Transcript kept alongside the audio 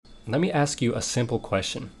let me ask you a simple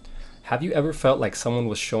question. Have you ever felt like someone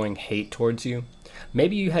was showing hate towards you?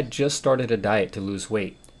 Maybe you had just started a diet to lose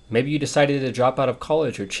weight. Maybe you decided to drop out of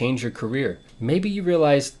college or change your career. Maybe you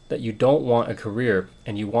realized that you don't want a career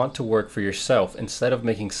and you want to work for yourself instead of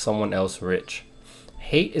making someone else rich.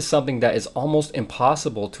 Hate is something that is almost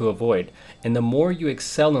impossible to avoid, and the more you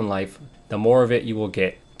excel in life, the more of it you will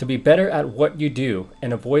get. To be better at what you do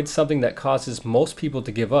and avoid something that causes most people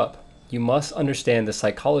to give up, you must understand the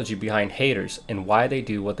psychology behind haters and why they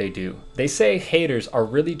do what they do. They say haters are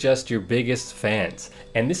really just your biggest fans,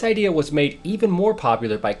 and this idea was made even more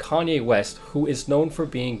popular by Kanye West, who is known for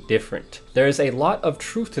being different. There is a lot of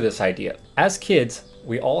truth to this idea. As kids,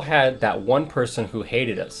 we all had that one person who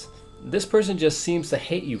hated us. This person just seems to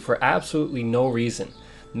hate you for absolutely no reason.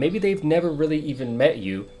 Maybe they've never really even met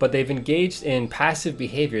you, but they've engaged in passive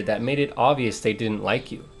behavior that made it obvious they didn't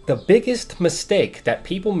like you. The biggest mistake that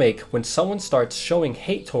people make when someone starts showing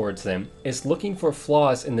hate towards them is looking for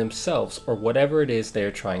flaws in themselves or whatever it is they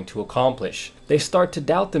are trying to accomplish. They start to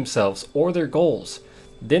doubt themselves or their goals.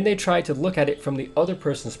 Then they try to look at it from the other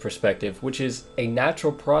person's perspective, which is a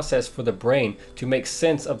natural process for the brain to make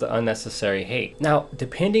sense of the unnecessary hate. Now,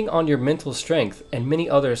 depending on your mental strength and many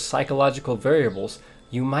other psychological variables,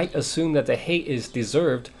 you might assume that the hate is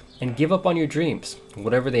deserved and give up on your dreams,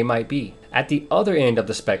 whatever they might be. At the other end of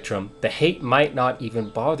the spectrum, the hate might not even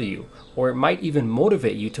bother you, or it might even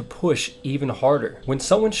motivate you to push even harder. When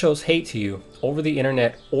someone shows hate to you over the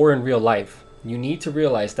internet or in real life, you need to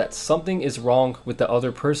realize that something is wrong with the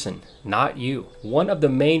other person, not you. One of the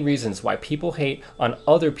main reasons why people hate on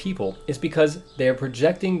other people is because they are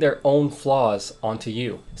projecting their own flaws onto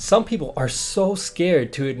you. Some people are so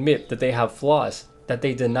scared to admit that they have flaws that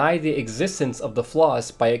they deny the existence of the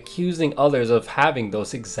flaws by accusing others of having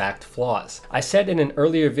those exact flaws. I said in an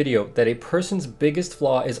earlier video that a person's biggest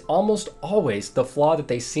flaw is almost always the flaw that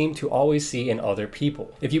they seem to always see in other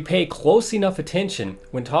people. If you pay close enough attention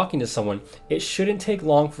when talking to someone, it shouldn't take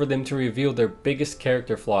long for them to reveal their biggest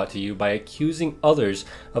character flaw to you by accusing others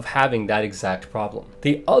of having that exact problem.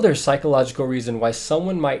 The other psychological reason why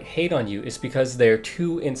someone might hate on you is because they are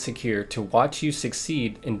too insecure to watch you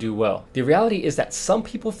succeed and do well. The reality is that some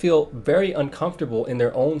people feel very uncomfortable in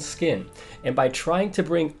their own skin, and by trying to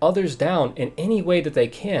bring others down in any way that they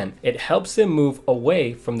can, it helps them move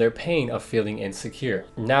away from their pain of feeling insecure.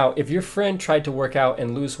 Now, if your friend tried to work out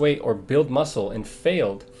and lose weight or build muscle and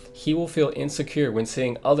failed, he will feel insecure when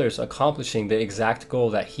seeing others accomplishing the exact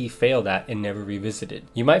goal that he failed at and never revisited.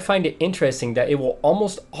 You might find it interesting that it will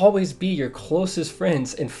almost always be your closest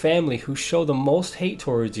friends and family who show the most hate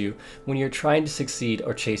towards you when you're trying to succeed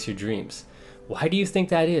or chase your dreams. Why do you think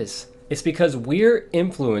that is? It's because we're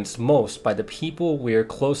influenced most by the people we're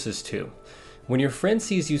closest to. When your friend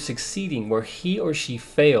sees you succeeding where he or she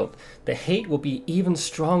failed, the hate will be even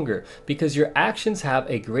stronger because your actions have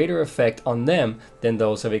a greater effect on them than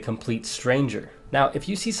those of a complete stranger. Now, if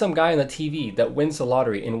you see some guy on the TV that wins the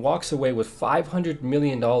lottery and walks away with $500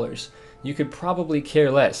 million, you could probably care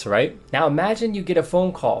less, right? Now imagine you get a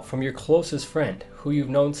phone call from your closest friend who you've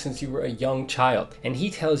known since you were a young child, and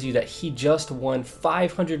he tells you that he just won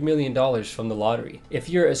 $500 million from the lottery. If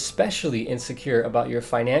you're especially insecure about your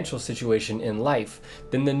financial situation in life,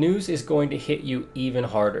 then the news is going to hit you even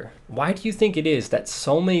harder. Why do you think it is that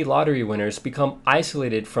so many lottery winners become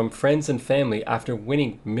isolated from friends and family after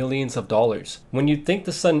winning millions of dollars, when you'd think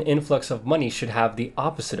the sudden influx of money should have the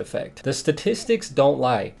opposite effect? The statistics don't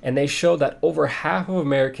lie, and they show that over half of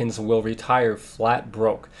Americans will retire flat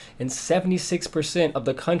broke, and 76% of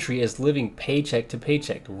the country is living paycheck to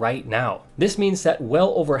paycheck right now. This means that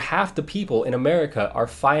well over half the people in America are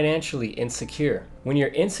financially insecure. When you're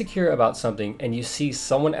insecure about something and you see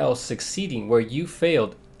someone else succeeding where you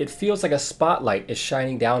failed, it feels like a spotlight is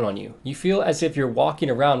shining down on you. You feel as if you're walking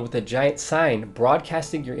around with a giant sign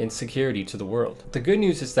broadcasting your insecurity to the world. The good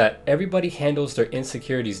news is that everybody handles their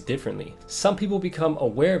insecurities differently. Some people become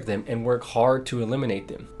aware of them and work hard to eliminate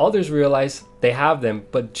them. Others realize they have them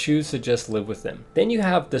but choose to just live with them. Then you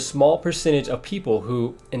have the small percentage of people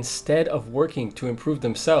who, instead of working to improve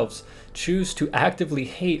themselves, choose to actively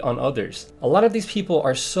hate on others. A lot of these people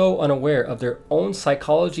are so unaware of their own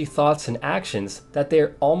psychology, thoughts, and actions that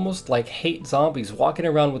they're almost like hate zombies walking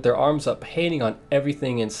around with their arms up hating on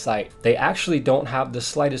everything in sight. They actually don't have the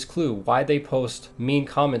slightest clue why they post mean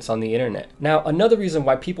comments on the internet. Now, another reason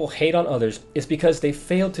why people hate on others is because they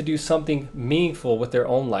failed to do something meaningful with their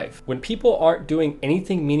own life. When people aren't doing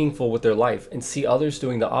anything meaningful with their life and see others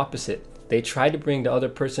doing the opposite, they try to bring the other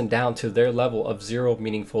person down to their level of zero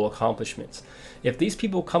meaningful accomplishments. If these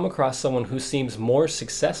people come across someone who seems more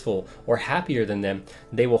successful or happier than them,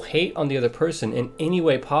 they will hate on the other person in any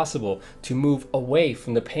way possible to move away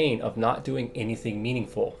from the pain of not doing anything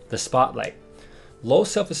meaningful. The spotlight. Low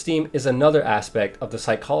self-esteem is another aspect of the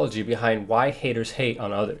psychology behind why haters hate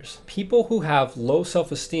on others. People who have low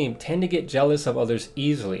self-esteem tend to get jealous of others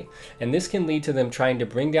easily, and this can lead to them trying to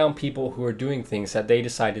bring down people who are doing things that they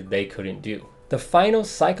decided they couldn't do. The final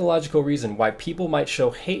psychological reason why people might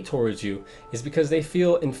show hate towards you is because they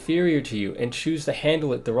feel inferior to you and choose to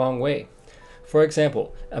handle it the wrong way. For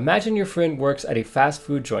example, imagine your friend works at a fast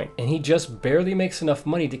food joint and he just barely makes enough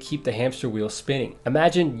money to keep the hamster wheel spinning.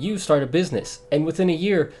 Imagine you start a business and within a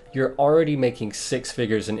year, you're already making 6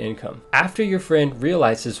 figures in income. After your friend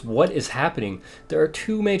realizes what is happening, there are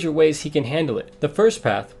 2 major ways he can handle it. The first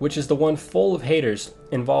path, which is the one full of haters,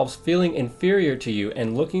 involves feeling inferior to you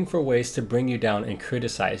and looking for ways to bring you down and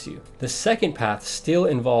criticize you. The second path still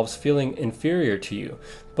involves feeling inferior to you,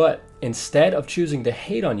 but instead of choosing to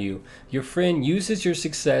hate on you, your friend uses your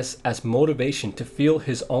success as motivation to fuel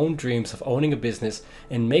his own dreams of owning a business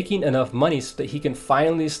and making enough money so that he can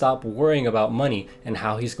finally stop worrying about money and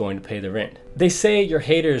how he's going to pay the rent. They say your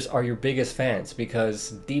haters are your biggest fans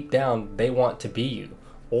because deep down they want to be you,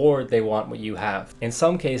 or they want what you have. In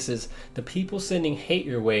some cases, the people sending hate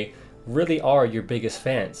your way really are your biggest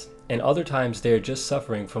fans, and other times they're just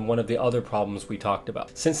suffering from one of the other problems we talked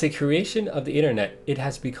about. Since the creation of the internet, it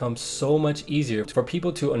has become so much easier for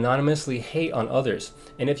people to anonymously hate on others,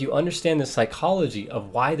 and if you understand the psychology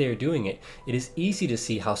of why they're doing it, it is easy to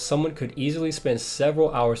see how someone could easily spend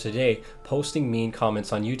several hours a day posting mean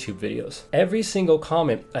comments on YouTube videos. Every single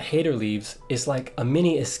comment a hater leaves is like a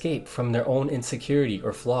mini escape from their own insecurity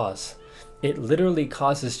or flaws. It literally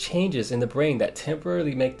causes changes in the brain that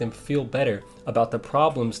temporarily make them feel better about the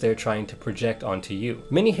problems they're trying to project onto you.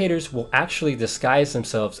 Many haters will actually disguise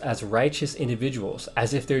themselves as righteous individuals,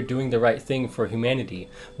 as if they're doing the right thing for humanity,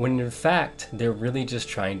 when in fact, they're really just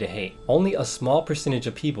trying to hate. Only a small percentage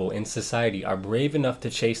of people in society are brave enough to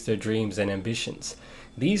chase their dreams and ambitions.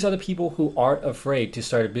 These are the people who aren't afraid to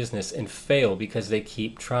start a business and fail because they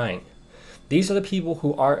keep trying. These are the people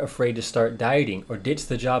who aren't afraid to start dieting or ditch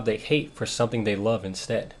the job they hate for something they love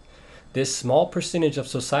instead. This small percentage of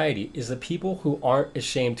society is the people who aren't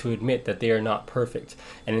ashamed to admit that they are not perfect,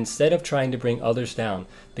 and instead of trying to bring others down,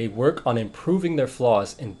 they work on improving their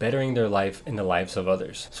flaws and bettering their life and the lives of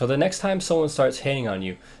others. So the next time someone starts hating on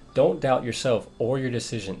you, don't doubt yourself or your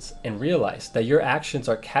decisions, and realize that your actions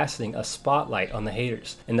are casting a spotlight on the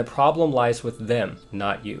haters, and the problem lies with them,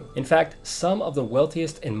 not you. In fact, some of the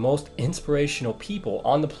wealthiest and most inspirational people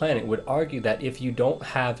on the planet would argue that if you don't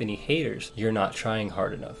have any haters, you're not trying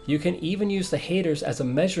hard enough. You can even use the haters as a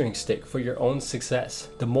measuring stick for your own success.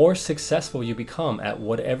 The more successful you become at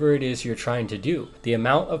whatever it is you're trying to do, the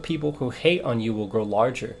amount of people who hate on you will grow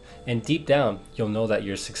larger, and deep down, you'll know that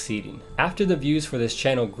you're succeeding. After the views for this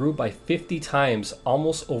channel grew by 50 times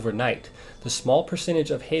almost overnight, the small percentage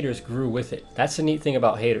of haters grew with it. That's the neat thing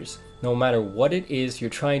about haters. No matter what it is you're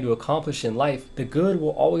trying to accomplish in life, the good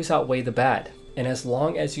will always outweigh the bad. And as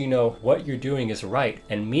long as you know what you're doing is right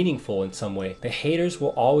and meaningful in some way, the haters will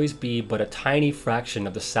always be but a tiny fraction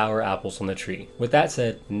of the sour apples on the tree. With that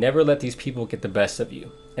said, never let these people get the best of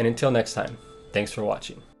you. And until next time, thanks for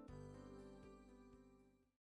watching.